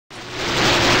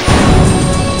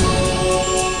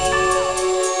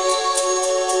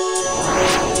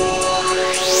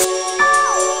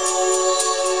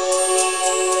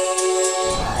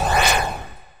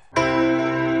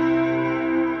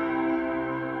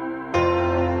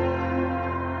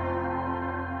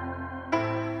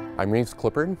I'm Reeves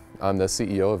Clippard. I'm the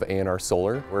CEO of A&R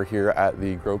Solar. We're here at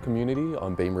the Grow community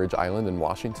on Bainbridge Island in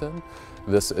Washington.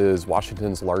 This is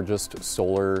Washington's largest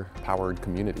solar-powered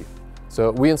community.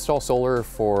 So we install solar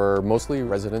for mostly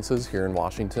residences here in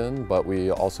Washington, but we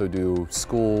also do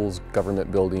schools, government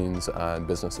buildings, and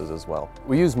businesses as well.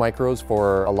 We use micros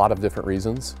for a lot of different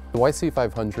reasons. The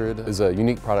YC500 is a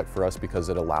unique product for us because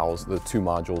it allows the 2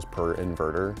 modules per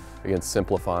inverter, again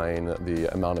simplifying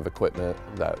the amount of equipment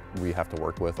that we have to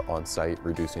work with on site,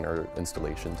 reducing our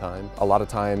installation time. A lot of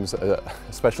times,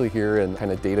 especially here in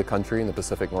kind of data country in the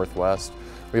Pacific Northwest,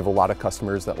 we have a lot of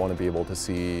customers that want to be able to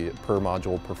see per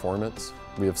module performance.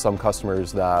 We have some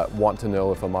customers that want to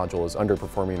know if a module is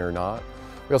underperforming or not.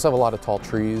 We also have a lot of tall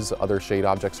trees, other shade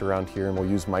objects around here, and we'll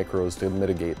use micros to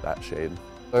mitigate that shade.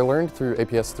 I learned through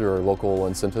APS through our local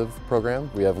incentive program.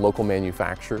 We have local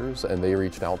manufacturers and they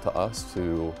reached out to us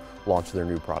to launch their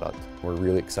new product. We're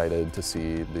really excited to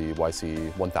see the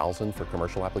YC1000 for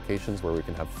commercial applications where we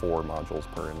can have 4 modules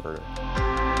per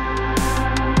inverter.